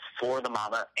birth for the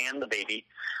mama and the baby.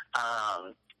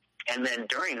 And then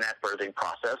during that birthing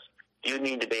process, you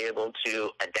need to be able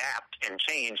to adapt and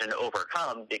change and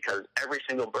overcome, because every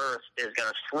single birth is going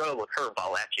to throw a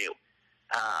curveball at you.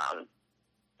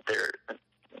 The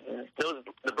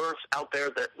births out there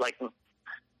that, like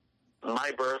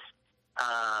my birth,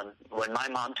 when my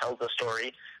mom tells the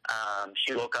story,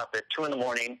 she woke up at 2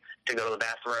 a.m. to go to the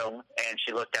bathroom, and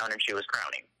she looked down and she was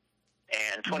crowning.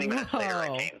 And 20 minutes later,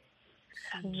 I came.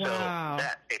 Wow. So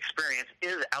that experience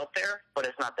is out there, but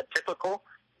it's not the typical.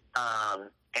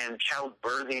 And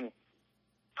childbirthing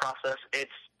process,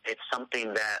 it's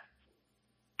something that,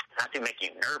 not to make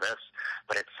you nervous,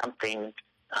 but it's something,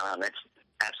 it's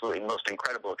absolutely most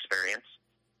incredible experience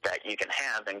that you can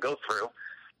have and go through.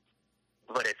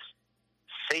 But it's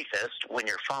safest when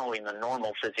you're following the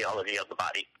normal physiology of the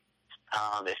body.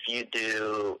 If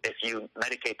you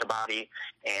medicate the body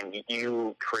and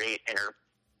you create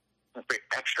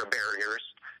extra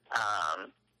barriers,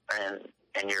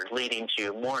 and you're leading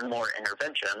to more and more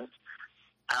interventions,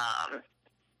 I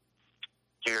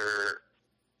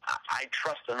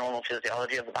trust the normal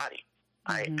physiology of the body.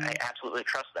 Mm-hmm. I absolutely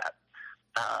trust that.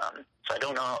 So I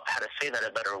don't know how to say that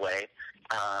a better way.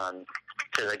 To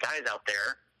the guys out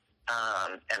there,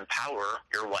 empower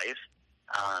your wife.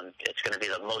 It's going to be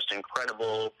the most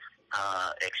incredible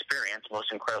experience,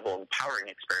 most incredible empowering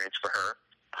experience for her.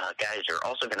 Guys, you're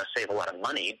also going to save a lot of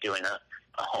money doing a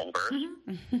home birth.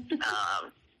 Mm-hmm.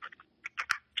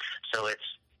 So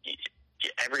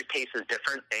every case is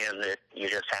different, and you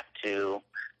just have to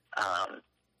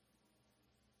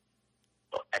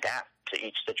adapt to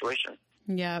each situation.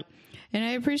 Yeah. And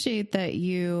I appreciate that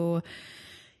you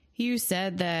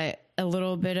said that a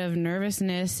little bit of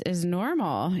nervousness is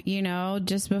normal,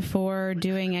 just before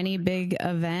doing any big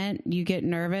event, you get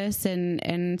nervous.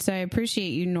 And so I appreciate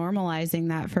you normalizing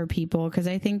that for people, because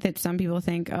I think that some people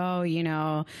think,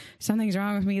 something's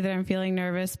wrong with me that I'm feeling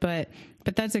nervous. But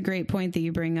that's a great point that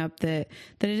you bring up, that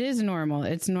it is normal.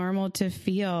 It's normal to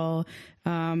feel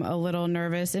a little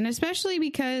nervous, and especially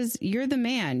because you're the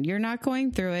man, you're not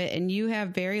going through it, and you have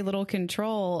very little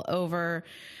control over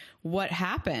what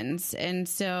happens. And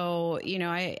so,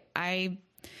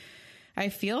 I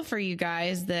feel for you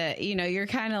guys that, you're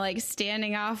kind of like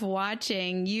standing off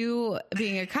watching, you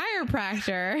being a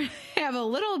chiropractor have a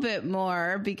little bit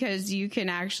more because you can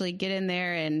actually get in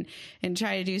there and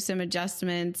try to do some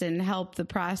adjustments and help the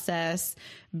process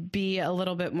be a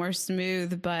little bit more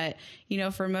smooth. But,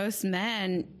 for most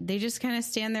men, they just kind of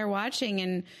stand there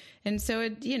watching. And so,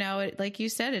 like you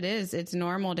said, it's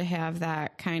normal to have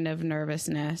that kind of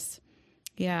nervousness.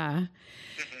 Yeah.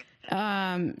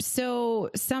 So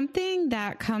something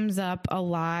that comes up a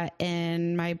lot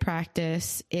in my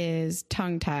practice is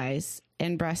tongue ties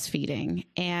and breastfeeding.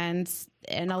 And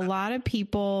a lot of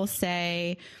people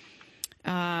say,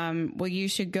 well, you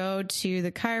should go to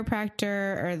the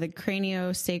chiropractor or the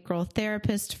craniosacral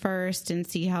therapist first and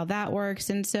see how that works.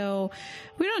 And so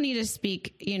we don't need to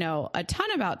speak, a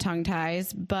ton about tongue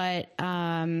ties, but,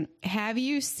 have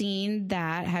you seen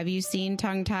that? Have you seen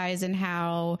tongue ties and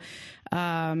how,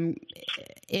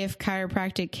 if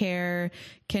chiropractic care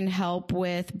can help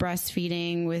with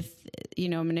breastfeeding, with,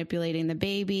 manipulating the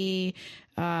baby,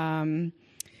 kind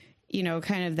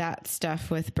of that stuff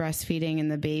with breastfeeding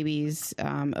and the baby's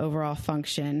overall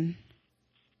function?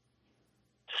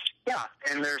 Yeah,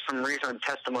 and there's some recent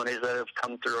testimonies that have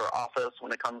come through our office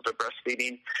when it comes to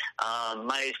breastfeeding.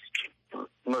 My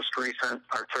most recent,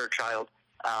 our third child,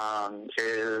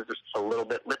 is a little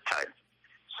bit lip-tied.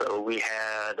 So we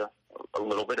had a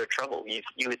little bit of trouble.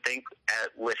 You would think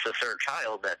with the third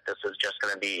child that this is just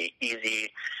going to be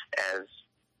easy.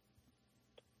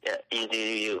 Yeah,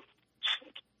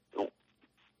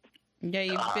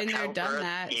 you've been there, done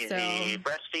that. Easy so.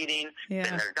 breastfeeding, Yeah.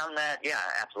 been there, done that. Yeah,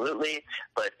 absolutely.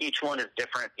 But each one is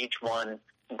different.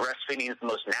 Breastfeeding is the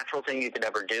most natural thing you could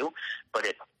ever do, but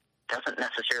it doesn't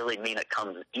necessarily mean it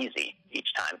comes easy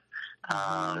each time.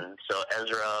 So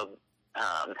Ezra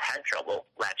had trouble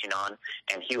latching on,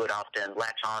 and he would often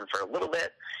latch on for a little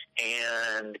bit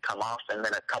and come off, and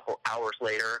then a couple hours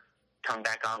later come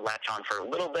back on, latch on for a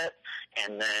little bit,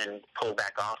 and then pull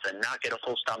back off and not get a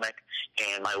full stomach.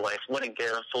 And my wife wouldn't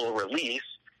get a full release,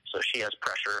 so she has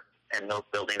pressure and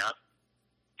milk building up.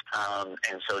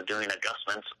 And so doing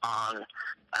adjustments on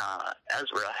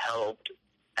Ezra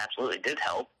absolutely did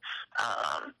help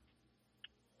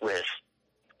with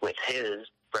his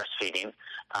breastfeeding.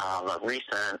 A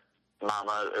recent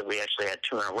mama, we actually had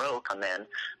 2 in a row come in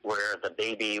where the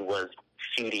baby was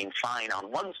feeding fine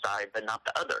on one side but not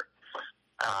the other.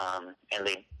 And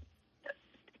they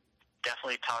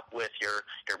definitely talk with your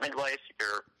midwife,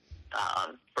 your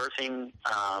birthing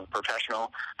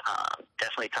professional.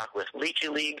 Definitely talk with Leachy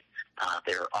League.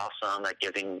 They're awesome at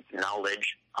giving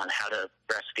knowledge on how to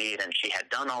breastfeed, and she had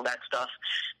done all that stuff.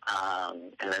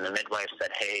 And then the midwife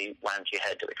said, hey, why don't you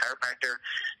head to the chiropractor?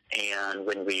 And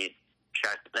when we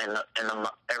checked,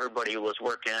 everybody was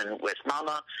working with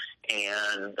mama,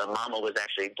 and the mama was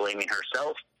actually blaming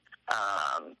herself,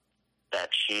 that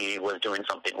she was doing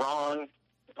something wrong,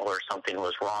 or something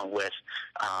was wrong with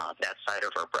that side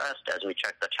of her breast. As we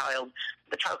checked the child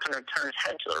kind of turned his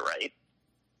head to the right,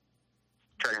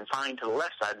 turning fine to the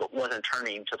left side, but wasn't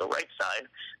turning to the right side.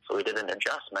 So we did an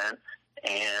adjustment,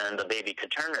 and the baby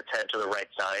could turn its head to the right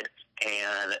side,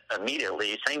 and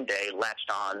immediately, same day, latched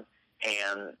on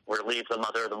and relieved the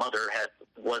mother. The mother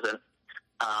wasn't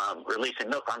releasing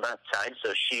milk on that side,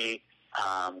 so she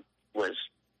was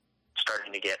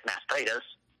starting to get mastitis.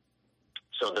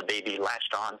 So the baby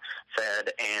latched on,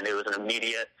 fed, and it was an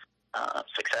immediate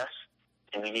success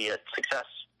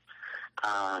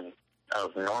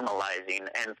of normalizing.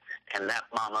 And that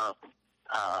mama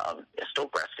is still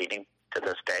breastfeeding to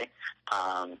this day.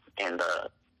 And the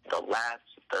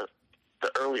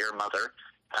earlier mother,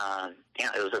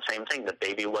 it was the same thing. The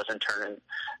baby wasn't turning,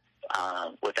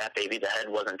 with that baby, the head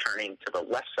wasn't turning to the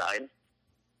left side.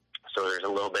 So there's a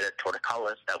little bit of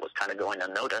torticollis that was kind of going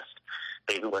unnoticed.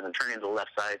 Baby wasn't turning to the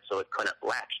left side, so it couldn't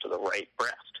latch to the right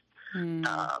breast. And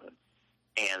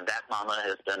that mama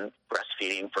has been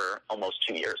breastfeeding for almost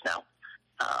 2 years now.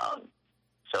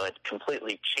 So it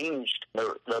completely changed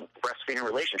the breastfeeding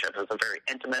relationship. It's a very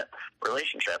intimate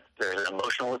relationship. There's an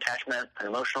emotional attachment, an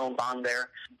emotional bond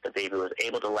there. The baby was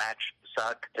able to latch,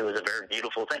 suck. It was a very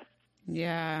beautiful thing.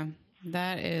 Yeah,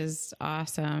 that is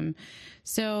awesome.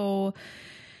 So,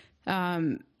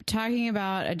 talking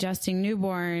about adjusting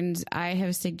newborns, I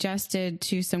have suggested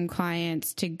to some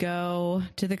clients to go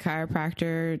to the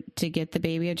chiropractor to get the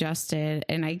baby adjusted.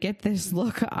 And I get this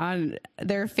look on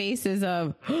their faces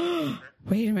of, oh,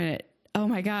 wait a minute. Oh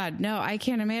my God. No, I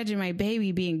can't imagine my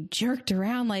baby being jerked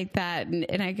around like that.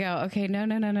 And I go, okay, no.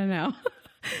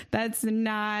 That's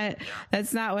not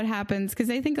what happens.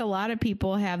 Cause I think a lot of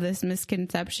people have this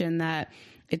misconception that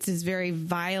it's this very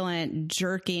violent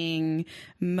jerking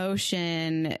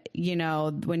motion, you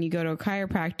know, when you go to a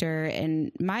chiropractor.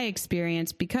 And my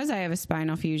experience, because I have a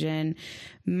spinal fusion,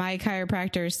 my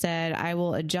chiropractor said, I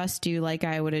will adjust you like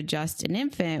I would adjust an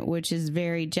infant, which is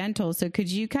very gentle. So could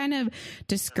you kind of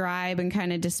describe and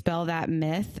kind of dispel that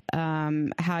myth,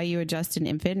 how you adjust an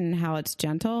infant and how it's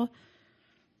gentle?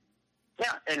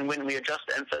 Yeah, and when we adjust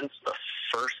infants, the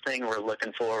first thing we're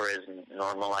looking for is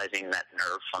normalizing that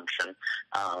nerve function,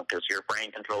 because your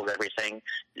brain controls everything.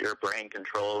 Your brain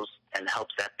controls and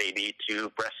helps that baby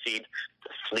to breastfeed, to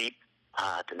sleep,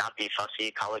 to not be fussy,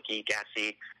 colicky,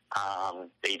 gassy.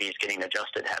 Babies getting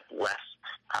adjusted have less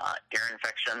ear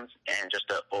infections and just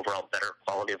an overall better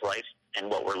quality of life. And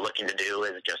what we're looking to do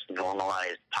is just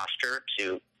normalize posture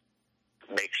to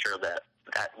make sure that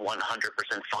 100%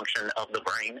 function of the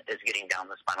brain is getting down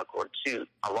the spinal cord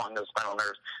along those spinal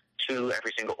nerves to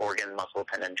every single organ, muscle,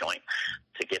 tendon, joint,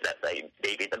 to give that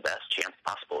baby the best chance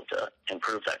possible to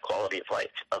improve that quality of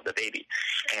life of the baby.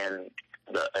 And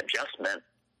the adjustment,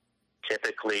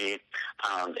 typically,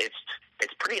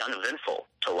 it's pretty uneventful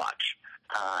to watch.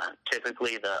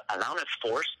 Typically, the amount of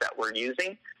force that we're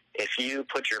using, if you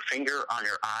put your finger on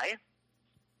your eye,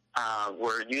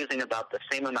 we're using about the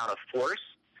same amount of force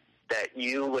that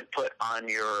you would put on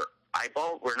your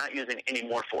eyeball. We're not using any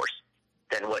more force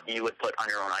than what you would put on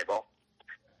your own eyeball.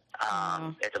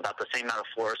 It's about the same amount of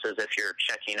force as if you're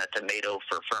checking a tomato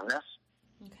for firmness.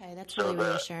 Okay, that's really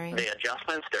reassuring. The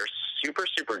adjustments, they're super,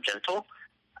 super gentle.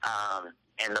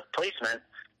 And the placement,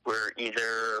 we're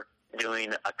either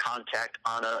doing a contact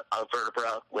on a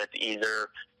vertebra with either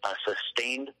a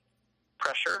sustained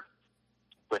pressure,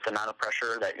 with the amount of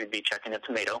pressure that you'd be checking a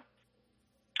tomato,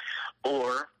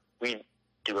 or we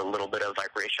do a little bit of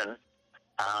vibration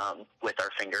with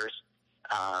our fingers,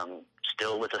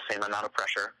 still with the same amount of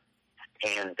pressure.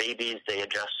 And babies, they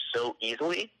adjust so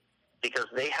easily because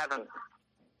they haven't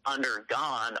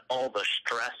undergone all the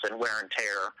stress and wear and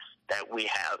tear that we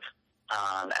have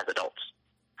as adults.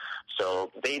 So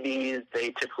babies,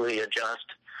 they typically adjust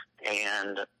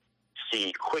and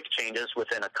see quick changes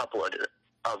within a couple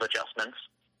of adjustments,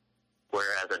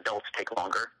 whereas adults take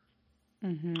longer.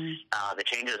 Mm-hmm. The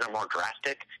changes are more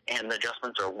drastic, and the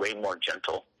adjustments are way more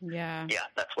gentle. Yeah. Yeah,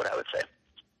 that's what I would say.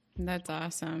 That's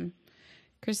awesome.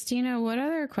 Christina, what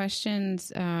other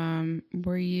questions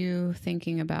were you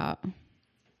thinking about?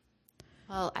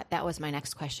 Well, that was my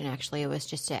next question, actually. It was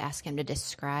just to ask him to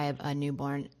describe a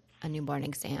newborn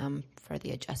exam for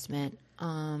the adjustment.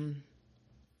 Mm-hmm.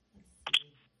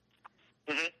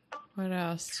 What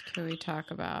else could we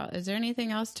talk about? Is there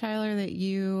anything else, Tyler, that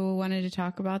you wanted to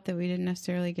talk about that we didn't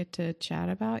necessarily get to chat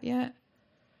about yet?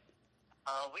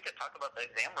 We could talk about the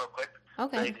exam real quick.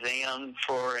 Okay. The exam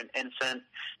for an infant,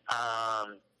 a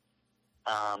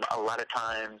lot of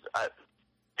times I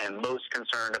am most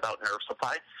concerned about nerve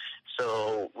supply,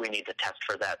 so we need to test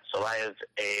for that. So I have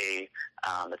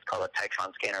it's called a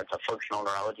Titron scanner. It's a functional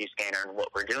neurology scanner, and what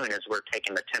we're doing is we're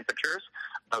taking the temperatures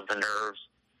of the nerves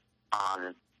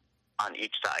on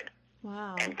each side.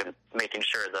 Wow. And making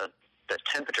sure the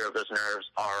temperature of those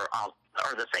nerves are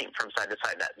the same from side to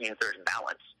side. That means there's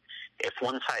balance. If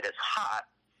one side is hot,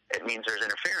 it means there's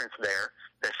interference there.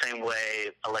 The same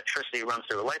way electricity runs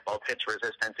through a light bulb, hits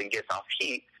resistance, and gets off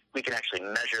heat, we can actually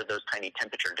measure those tiny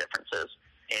temperature differences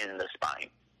in the spine.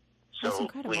 So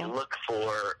we look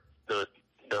for those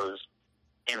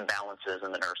imbalances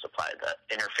in the nerve supply, the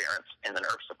interference in the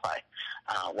nerve supply.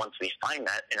 Once we find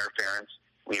that interference,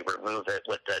 we remove it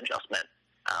with the adjustment.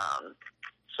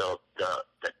 So the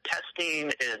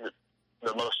testing is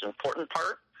the most important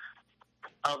part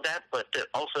of that, but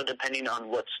also depending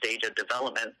on what stage of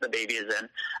development the baby is in,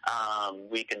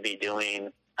 we could be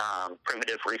doing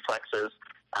primitive reflexes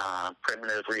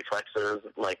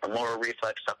like the motor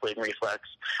reflex, suckling reflex,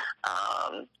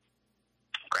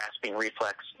 grasping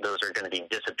reflex. Those are going to be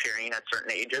disappearing at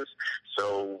certain ages,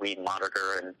 so we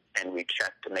monitor and we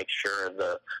check to make sure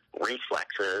the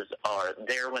reflexes are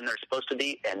there when they're supposed to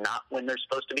be and not when they're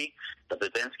supposed to be. The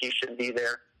Babinski should be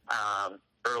there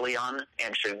early on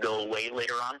and should go away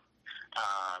later on.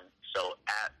 So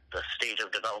at the stage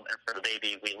of development for the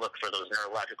baby, we look for those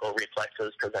neurological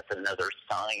reflexes because that's another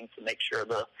sign to make sure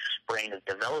the brain is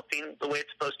developing the way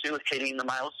it's supposed to, hitting the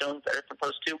milestones that it's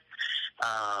supposed to.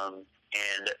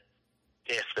 And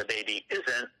if the baby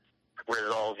isn't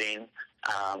resolving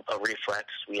a reflex,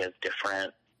 we have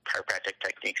different chiropractic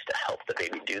techniques to help the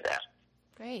baby do that.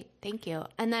 Great. Thank you.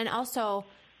 And then also,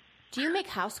 do you make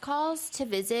house calls to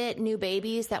visit new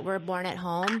babies that were born at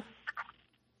home?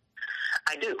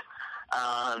 I do.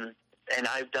 And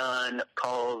I've done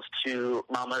calls to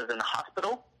mamas in the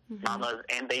hospital mamas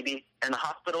and baby in the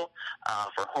hospital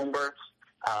for home births.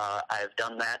 I've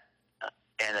done that.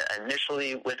 And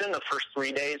initially, within the first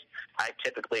 3 days, I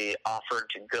typically offer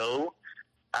to go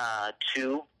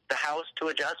to the house to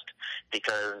adjust,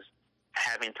 because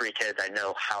having 3 kids, I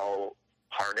know how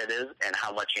hard it is and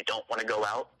how much you don't want to go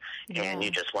out, and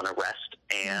you just want to rest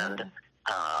and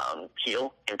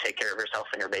heal and take care of yourself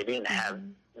and your baby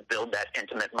and build that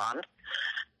intimate bond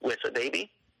with the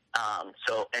baby.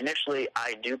 So initially,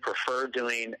 I do prefer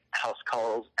doing house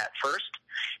calls at first,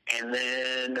 and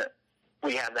then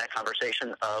we have that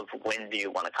conversation of when do you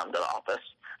want to come to the office.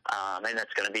 And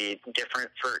that's going to be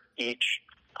different for each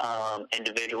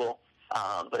individual,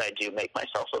 but I do make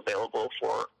myself available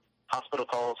for hospital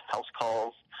calls, house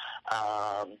calls,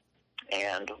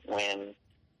 and when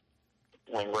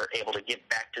we're able to get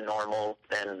back to normal,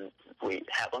 then we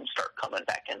have them start coming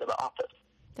back into the office.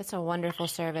 That's a wonderful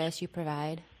service you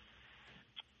provide.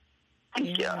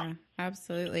 Yeah,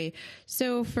 absolutely.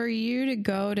 So for you to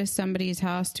go to somebody's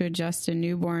house to adjust a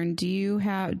newborn, do you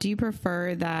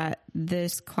prefer that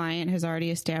this client has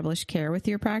already established care with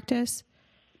your practice?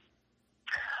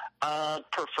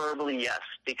 Preferably, yes,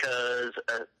 because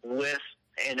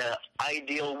in an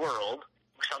ideal world,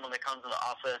 someone that comes in the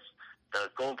office, the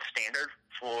gold standard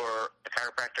for a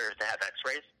chiropractor is to have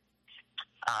x-rays.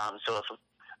 So if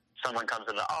someone comes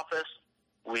in the office,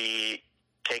 we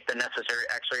take the necessary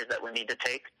x-rays that we need to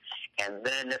take, and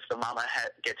then if the mama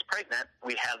gets pregnant,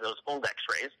 we have those old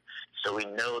x-rays, so we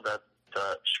know the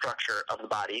structure of the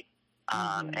body,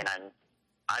 and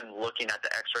I'm looking at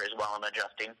the x-rays while I'm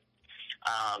adjusting.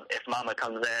 If mama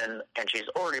comes in and she's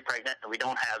already pregnant and we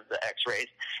don't have the x-rays,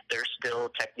 there's still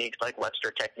techniques like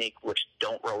Webster technique, which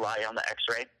don't rely on the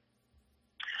x-ray.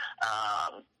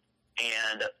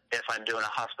 And if I'm doing a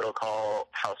hospital call,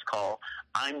 house call,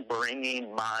 I'm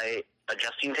bringing my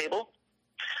adjusting table,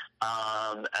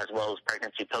 as well as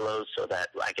pregnancy pillows, so that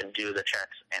I can do the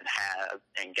checks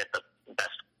and get the best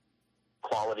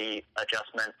quality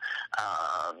adjustment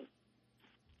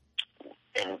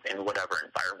in whatever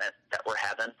environment that we're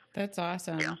having. That's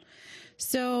awesome. Yeah.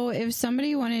 So if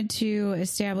somebody wanted to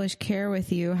establish care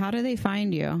with you, how do they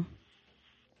find you?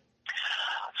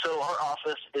 So our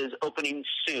office is opening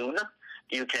soon.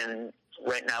 You can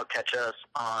right now catch us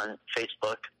on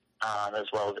Facebook, as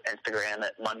well as Instagram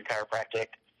at Munn Chiropractic.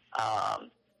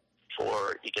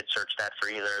 You could search that for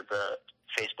either the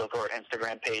Facebook or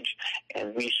Instagram page,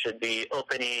 and we should be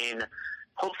opening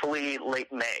hopefully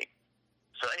late May.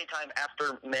 So anytime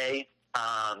after May,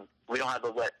 we'll have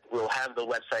the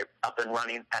website up and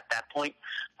running at that point.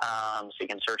 So you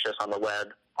can search us on the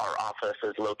web. Our office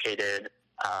is located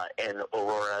in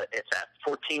Aurora. It's at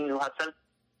 14 New Hudson.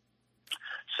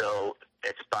 So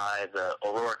it's by the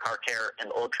Aurora Car Care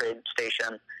and Oil Trade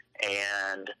Station,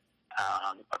 and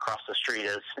across the street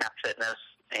is Snap Fitness,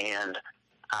 and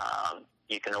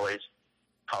you can always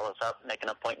call us up, make an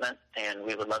appointment, and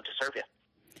we would love to serve you.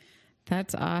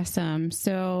 That's awesome.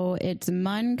 So it's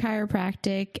Munn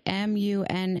Chiropractic,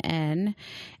 MUNN,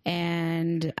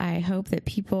 and I hope that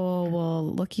people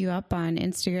will look you up on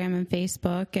Instagram and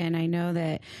Facebook, and I know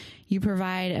that you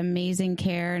provide amazing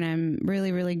care, and I'm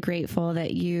really, really grateful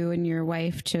that you and your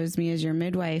wife chose me as your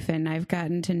midwife, and I've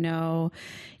gotten to know,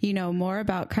 more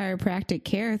about chiropractic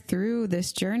care through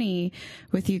this journey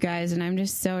with you guys, and I'm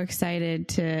just so excited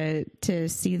to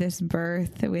see this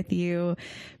birth with you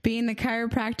being the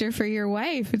chiropractor for your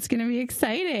wife. It's going to be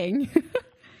exciting.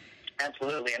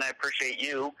 Absolutely, and I appreciate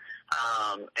you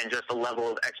and just the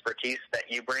level of expertise that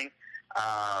you bring.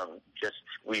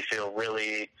 We feel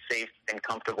really safe and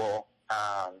comfortable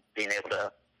being able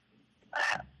to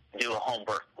do a home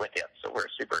birth with you. So we're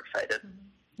super excited.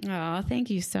 Oh, thank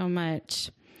you so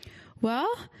much. Well,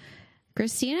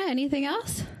 Christina, anything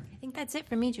else? I think that's it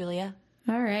for me, Julia.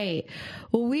 All right.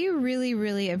 Well, we really,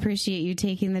 really appreciate you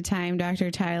taking the time, Dr.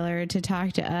 Tyler, to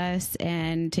talk to us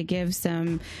and to give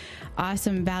some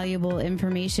awesome, valuable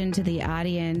information to the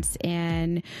audience.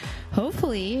 And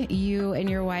hopefully you and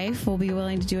your wife will be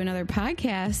willing to do another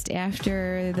podcast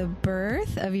after the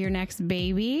birth of your next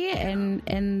baby,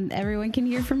 and everyone can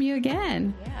hear from you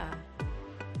again. Yeah.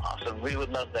 Awesome. We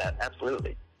would love that.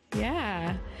 Absolutely.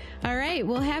 Yeah. All right.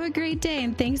 Well, have a great day,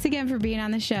 and thanks again for being on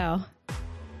the show.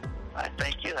 All right,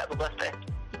 thank you. Have a blessed day.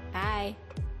 Bye.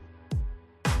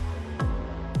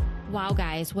 Wow,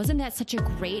 guys, wasn't that such a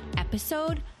great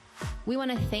episode? We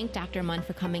want to thank Dr. Munn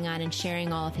for coming on and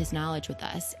sharing all of his knowledge with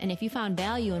us. And if you found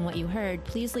value in what you heard,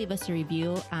 please leave us a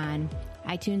review on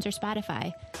iTunes or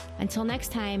Spotify. Until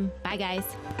next time, bye, guys.